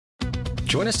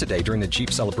Join us today during the Jeep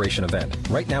Celebration event.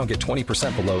 Right now, get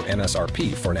 20% below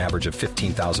MSRP for an average of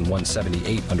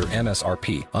 $15,178 under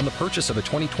MSRP on the purchase of a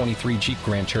 2023 Jeep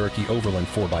Grand Cherokee Overland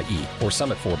 4xE or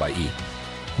Summit 4xE.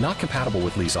 Not compatible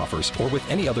with lease offers or with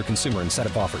any other consumer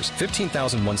incentive offers.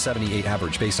 $15,178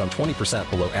 average based on 20%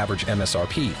 below average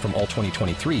MSRP from all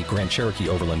 2023 Grand Cherokee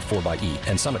Overland 4xE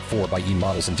and Summit 4xE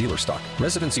models in dealer stock.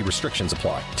 Residency restrictions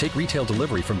apply. Take retail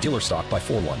delivery from dealer stock by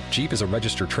 4/1. Jeep is a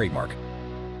registered trademark.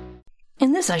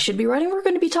 In this I Should Be Writing, we're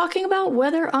going to be talking about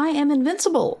whether I am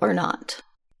invincible or not.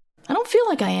 I don't feel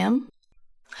like I am.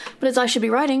 But it's I Should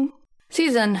Be Writing,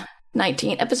 Season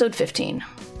 19, Episode 15.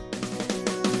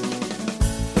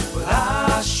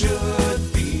 I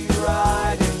should be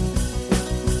writing.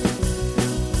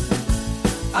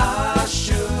 I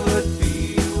should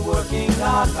be working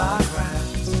on my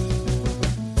craft.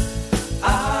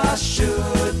 I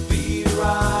should be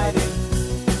writing.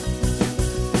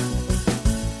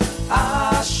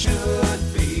 I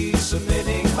should be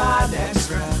submitting my next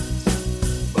draft.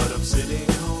 But I'm sitting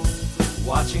home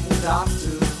watching Doctor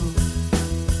Who.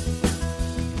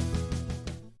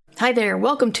 Hi there,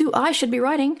 welcome to I Should Be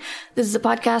Writing. This is a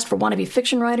podcast for wannabe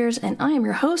fiction writers, and I am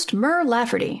your host, Mur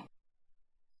Lafferty.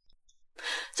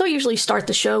 So I usually start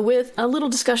the show with a little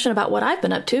discussion about what I've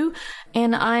been up to,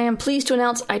 and I am pleased to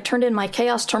announce I turned in my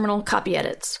Chaos Terminal copy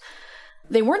edits.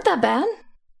 They weren't that bad.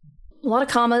 A lot of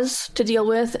commas to deal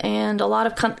with, and a lot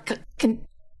of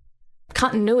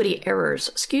continuity errors,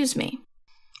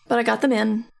 But I got them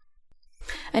in,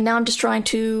 and now I'm just trying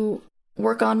to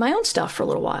work on my own stuff for a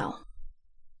little while.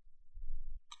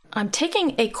 I'm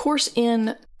taking a course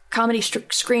in comedy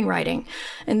screenwriting,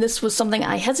 and this was something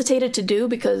I hesitated to do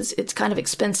because it's kind of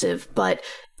expensive, but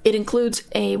it includes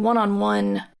a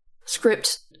one-on-one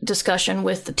script discussion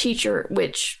with the teacher,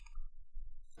 which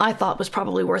I thought was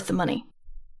probably worth the money.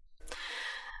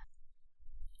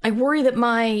 I worry that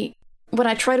when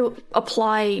I try to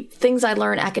apply things I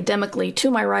learn academically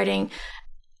to my writing,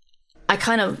 I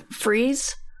kind of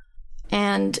freeze,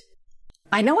 and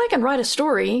I know I can write a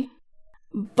story,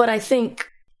 but I think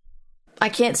I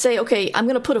can't say, okay, I'm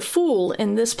going to put a fool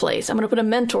in this place. I'm going to put a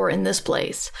mentor in this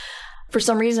place. For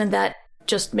some reason, that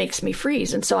just makes me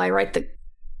freeze. And so I write the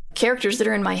characters that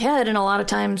are in my head, and a lot of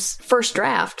times, first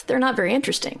draft, they're not very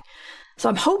interesting. So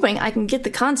I'm hoping I can get the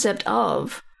concept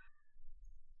of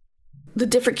the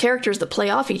different characters that play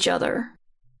off each other.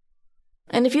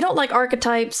 And if you don't like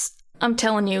archetypes, I'm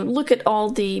telling you, look at all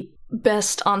the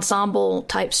best ensemble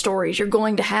type stories. You're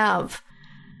going to have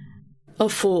a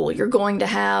fool. You're going to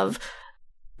have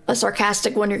a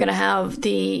sarcastic one. You're going to have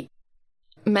the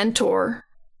mentor.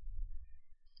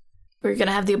 Or you're going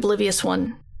to have the oblivious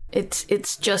one.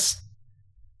 It's just,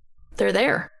 they're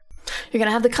there. You're going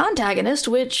to have the contagonist,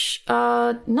 which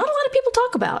not a lot of people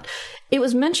talk about. It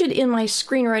was mentioned in my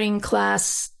screenwriting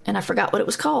class, and I forgot what it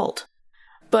was called.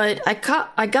 But I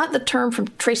got the term from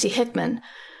Tracy Hickman,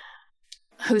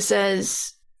 who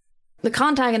says the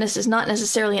contagonist is not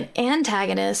necessarily an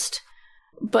antagonist,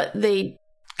 but they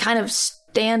kind of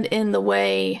stand in the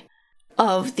way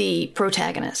of the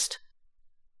protagonist.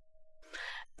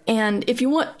 And if you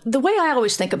want, the way I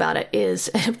always think about it is,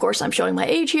 and of course I'm showing my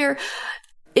age here,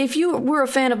 if you were a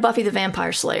fan of Buffy the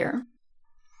Vampire Slayer,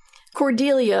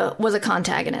 Cordelia was a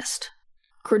contagonist.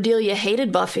 Cordelia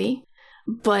hated Buffy,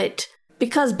 but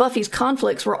because Buffy's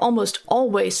conflicts were almost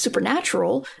always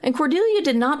supernatural, and Cordelia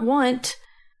did not want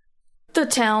the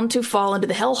town to fall into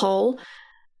the hellhole,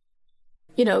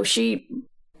 she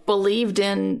believed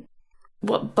in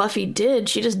what Buffy did.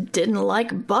 She just didn't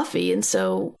like Buffy, and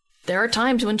so there are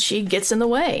times when she gets in the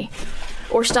way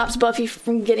or stops Buffy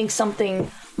from getting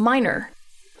something minor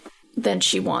than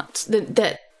she wants,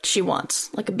 that she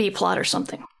wants, like a B plot or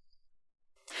something.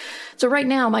 So right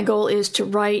now, my goal is to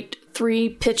write 3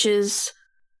 pitches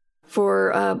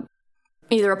for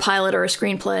either a pilot or a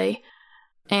screenplay,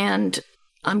 and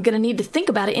I'm going to need to think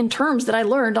about it in terms that I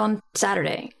learned on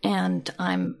Saturday, and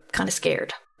I'm kind of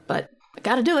scared, but I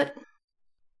got to do it.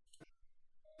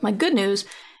 My good news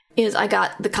is I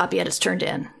got the copy edits turned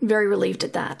in. Very relieved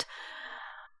at that.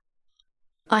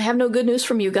 I have no good news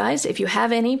from you guys. If you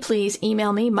have any, please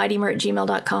email me,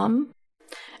 mightymur@gmail.com.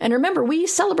 And remember, we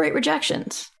celebrate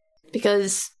rejections,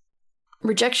 because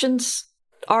rejections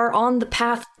are on the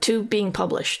path to being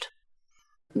published.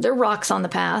 They're rocks on the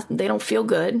path. They don't feel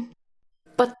good,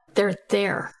 but they're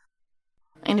there.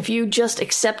 And if you just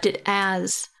accept it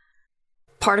as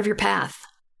part of your path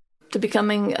to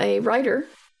becoming a writer,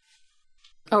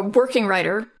 a working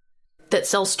writer that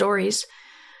sells stories,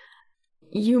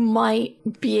 you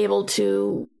might be able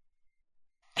to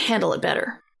handle it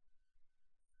better.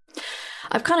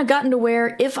 I've kind of gotten to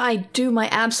where if I do my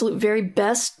absolute very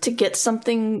best to get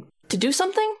something, to do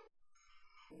something,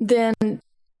 then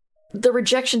the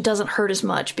rejection doesn't hurt as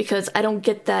much because I don't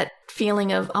get that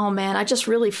feeling of, oh man, I just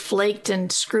really flaked and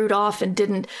screwed off and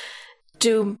didn't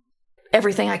do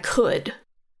everything I could.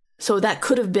 So that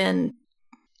could have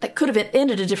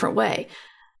ended a different way.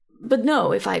 But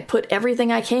no, if I put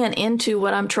everything I can into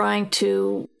what I'm trying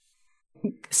to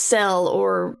sell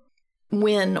or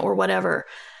win or whatever,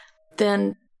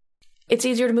 then it's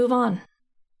easier to move on.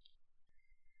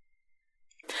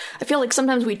 I feel like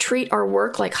sometimes we treat our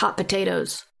work like hot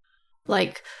potatoes.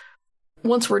 Like,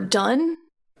 once we're done,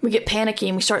 we get panicky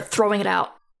and we start throwing it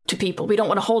out to people. We don't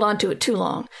want to hold on to it too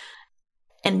long.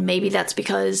 And maybe that's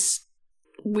because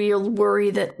we'll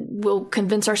worry that we'll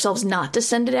convince ourselves not to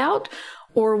send it out,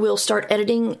 or we'll start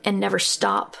editing and never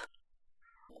stop.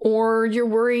 Or you're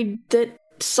worried that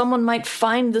someone might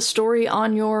find the story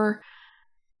on your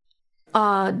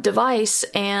device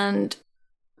and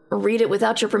read it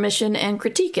without your permission and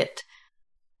critique it.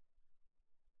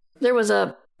 There was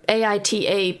a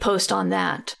AITA post on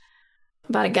that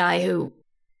about a guy who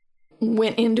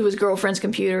went into his girlfriend's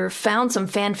computer, found some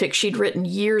fanfic she'd written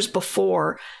years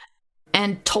before,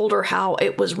 and told her how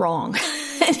it was wrong.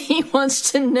 And he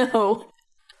wants to know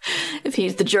if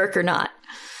he's the jerk or not.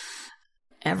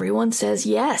 Everyone says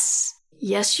yes.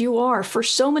 Yes, you are, for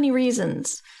so many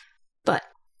reasons. But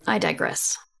I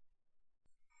digress.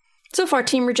 So far,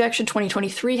 Team Rejection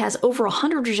 2023 has over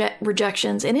 100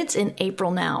 rejections, and it's in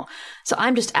April now. So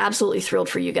I'm just absolutely thrilled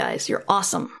for you guys. You're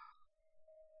awesome.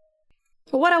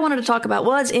 But what I wanted to talk about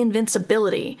was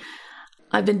invincibility.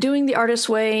 I've been doing the artist's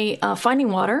way,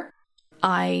 Finding Water.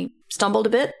 I stumbled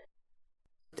a bit,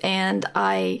 and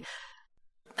I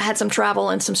had some travel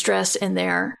and some stress in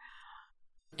there,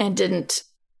 and didn't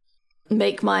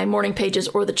make my morning pages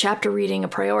or the chapter reading a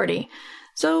priority.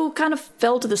 So kind of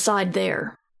fell to the side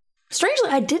there. Strangely,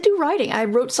 I did do writing. I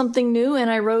wrote something new, and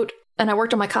I worked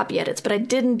on my copy edits, but I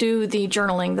didn't do the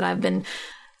journaling that I've been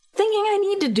thinking I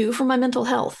need to do for my mental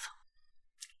health.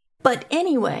 But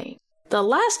anyway, the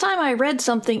last time I read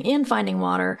something in Finding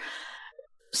Water,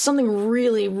 something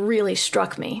really, really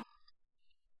struck me.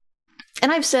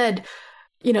 And I've said,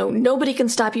 nobody can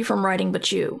stop you from writing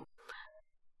but you.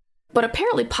 But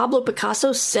apparently Pablo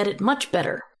Picasso said it much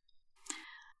better,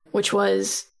 which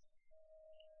was,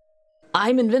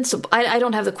 I'm invincible. I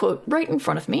don't have the quote right in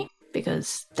front of me,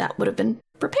 because that would have been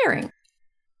preparing.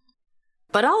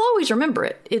 But I'll always remember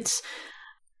it. It's,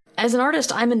 as an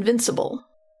artist, I'm invincible.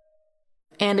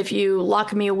 And if you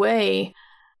lock me away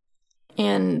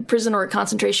in prison or a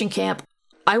concentration camp,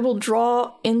 I will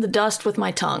draw in the dust with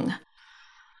my tongue.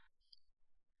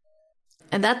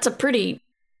 And that's a pretty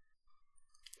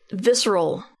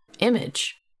visceral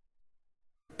image.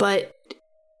 But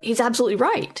he's absolutely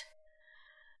right.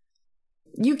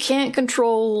 You can't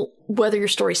control whether your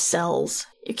story sells.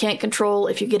 You can't control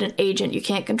if you get an agent. You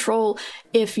can't control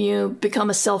if you become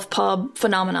a self-pub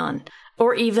phenomenon,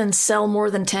 or even sell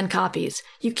more than 10 copies.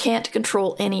 You can't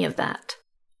control any of that.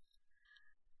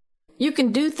 You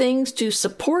can do things to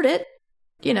support it.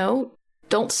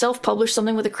 Don't self-publish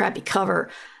something with a crappy cover.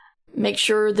 Make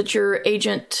sure that your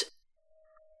agent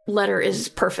letter is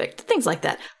perfect. Things like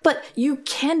that. But you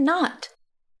cannot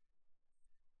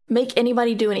make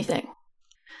anybody do anything.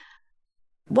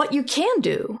 What you can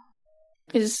do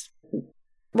is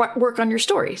work on your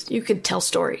stories. You can tell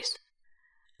stories.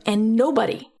 And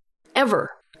nobody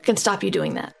ever can stop you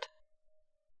doing that.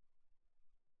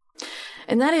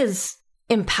 And that is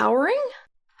empowering,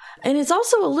 and it's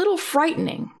also a little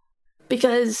frightening,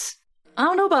 because I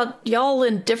don't know about y'all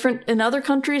in other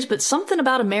countries, but something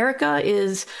about America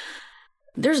is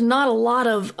there's not a lot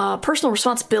of personal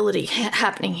responsibility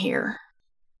happening here.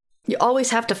 You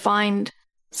always have to find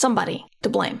somebody to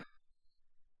blame.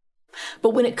 But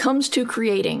when it comes to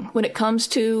creating, when it comes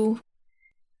to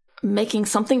making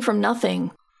something from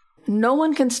nothing, no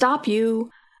one can stop you,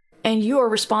 and you are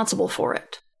responsible for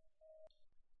it.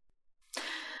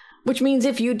 Which means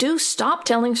if you do stop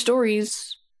telling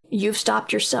stories, you've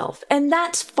stopped yourself. And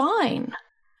that's fine.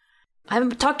 I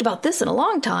haven't talked about this in a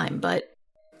long time, but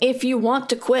if you want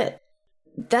to quit,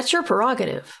 that's your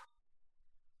prerogative.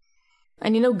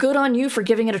 And good on you for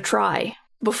giving it a try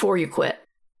before you quit.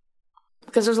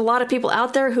 Because there's a lot of people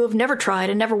out there who have never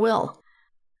tried and never will.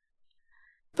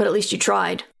 But at least you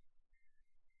tried.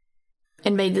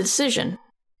 And made the decision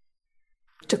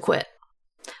to quit.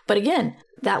 But again,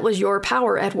 that was your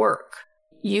power at work.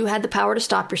 You had the power to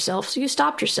stop yourself, so you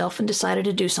stopped yourself and decided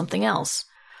to do something else.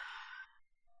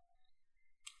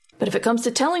 But if it comes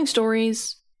to telling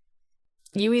stories,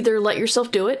 you either let yourself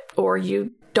do it or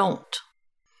you don't.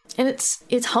 And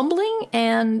it's humbling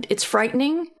and it's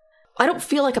frightening. I don't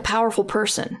feel like a powerful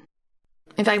person.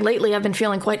 In fact, lately I've been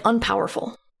feeling quite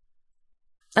unpowerful.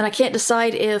 And I can't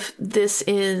decide if this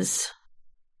is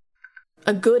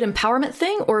a good empowerment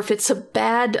thing or if it's a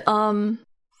bad, put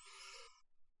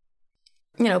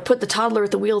the toddler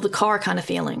at the wheel of the car kind of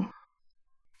feeling.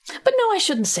 But no, I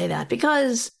shouldn't say that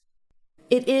because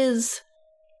it is...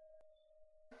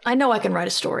 I know I can write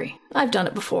a story. I've done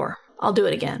it before. I'll do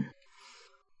it again.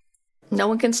 No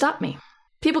one can stop me.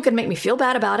 People can make me feel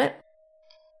bad about it.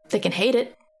 They can hate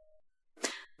it.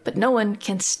 But no one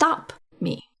can stop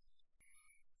me.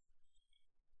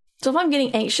 So if I'm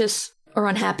getting anxious or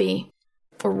unhappy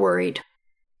or worried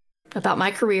about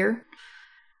my career,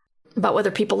 about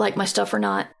whether people like my stuff or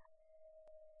not,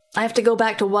 I have to go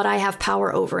back to what I have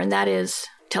power over, and that is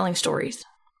telling stories.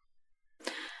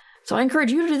 So I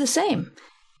encourage you to do the same.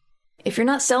 If you're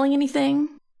not selling anything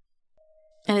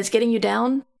and it's getting you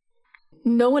down,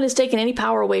 no one has taken any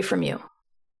power away from you.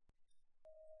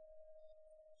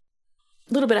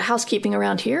 A little bit of housekeeping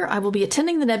around here. I will be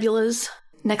attending the Nebulas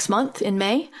next month in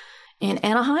May in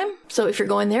Anaheim. So if you're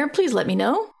going there, please let me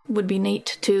know. Would be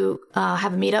neat to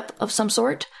have a meetup of some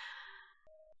sort.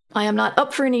 I am not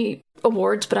up for any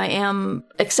awards, but I am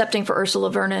accepting for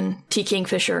Ursula Vernon T.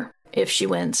 Kingfisher if she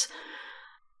wins.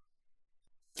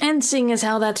 And seeing as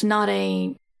how that's not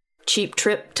a cheap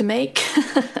trip to make,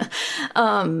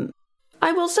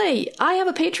 I will say, I have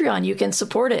a Patreon. You can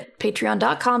support it.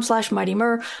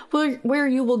 Patreon.com/MightyMur, where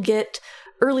you will get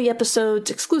early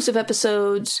episodes, exclusive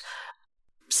episodes,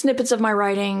 snippets of my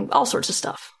writing, all sorts of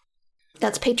stuff.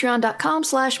 That's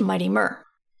patreon.com/MightyMur.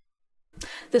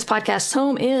 This podcast's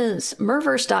home is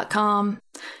Murverse.com.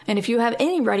 And if you have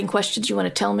any writing questions you want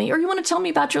to tell me, or you want to tell me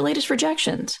about your latest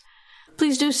rejections,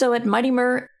 please do so at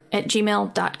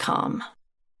mightymur@gmail.com.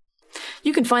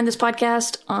 You can find this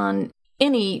podcast on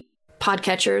any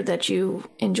podcatcher that you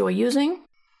enjoy using.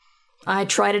 I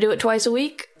try to do it twice a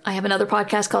week. I have another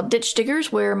podcast called Ditch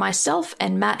Diggers, where myself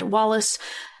and Matt Wallace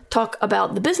talk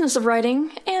about the business of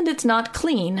writing, and it's not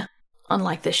clean,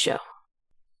 unlike this show.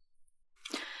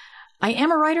 I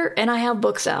am a writer, and I have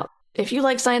books out. If you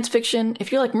like science fiction,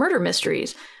 if you like murder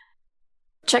mysteries,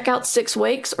 check out Six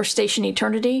Wakes or Station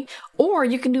Eternity, or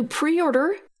you can do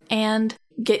pre-order and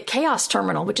get Chaos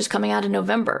Terminal, which is coming out in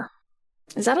November.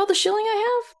 Is that all the shilling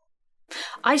I have?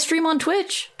 I stream on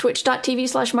Twitch,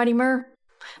 twitch.tv/MightyMur.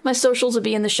 My socials will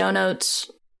be in the show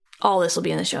notes. All this will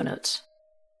be in the show notes.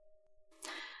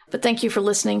 But thank you for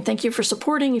listening. Thank you for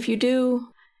supporting if you do.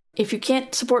 If you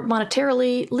can't support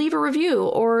monetarily, leave a review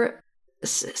or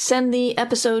send the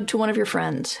episode to one of your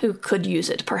friends who could use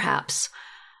it, perhaps.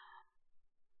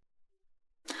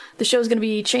 The show's going to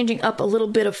be changing up a little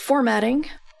bit of formatting.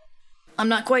 I'm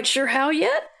not quite sure how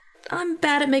yet. I'm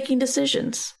bad at making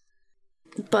decisions.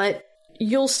 But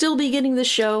you'll still be getting this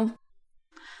show,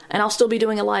 and I'll still be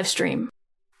doing a live stream.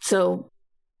 So,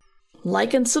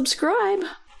 like and subscribe,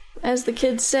 as the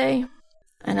kids say,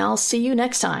 and I'll see you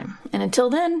next time. And until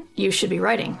then, you should be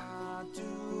writing.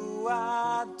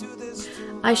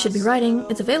 I Should Be Writing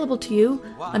is available to you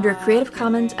under a Creative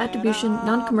Commons Attribution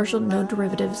Non-Commercial No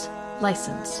Derivatives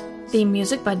license. Theme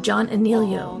music by John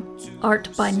Anelio. Art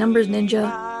by Numbers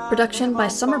Ninja. Production by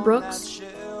Summer Brooks.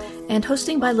 And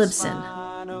hosting by Libsyn.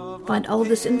 Find all of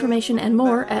this information and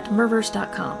more at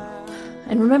Murverse.com.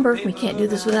 And remember, we can't do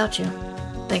this without you.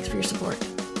 Thanks for your support.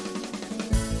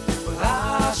 Well,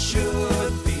 I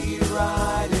should be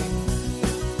writing.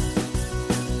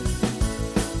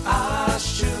 I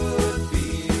should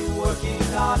be working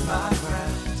on my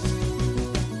craft.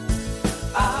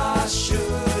 I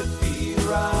should be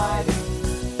writing.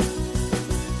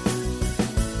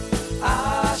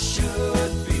 I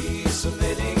should be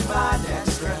submitting my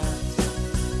next draft.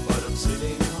 But I'm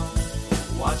sitting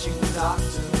home watching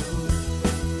Doctor Who.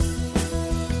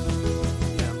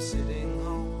 Yeah, I'm sitting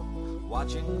home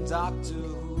watching Doctor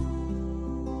Who.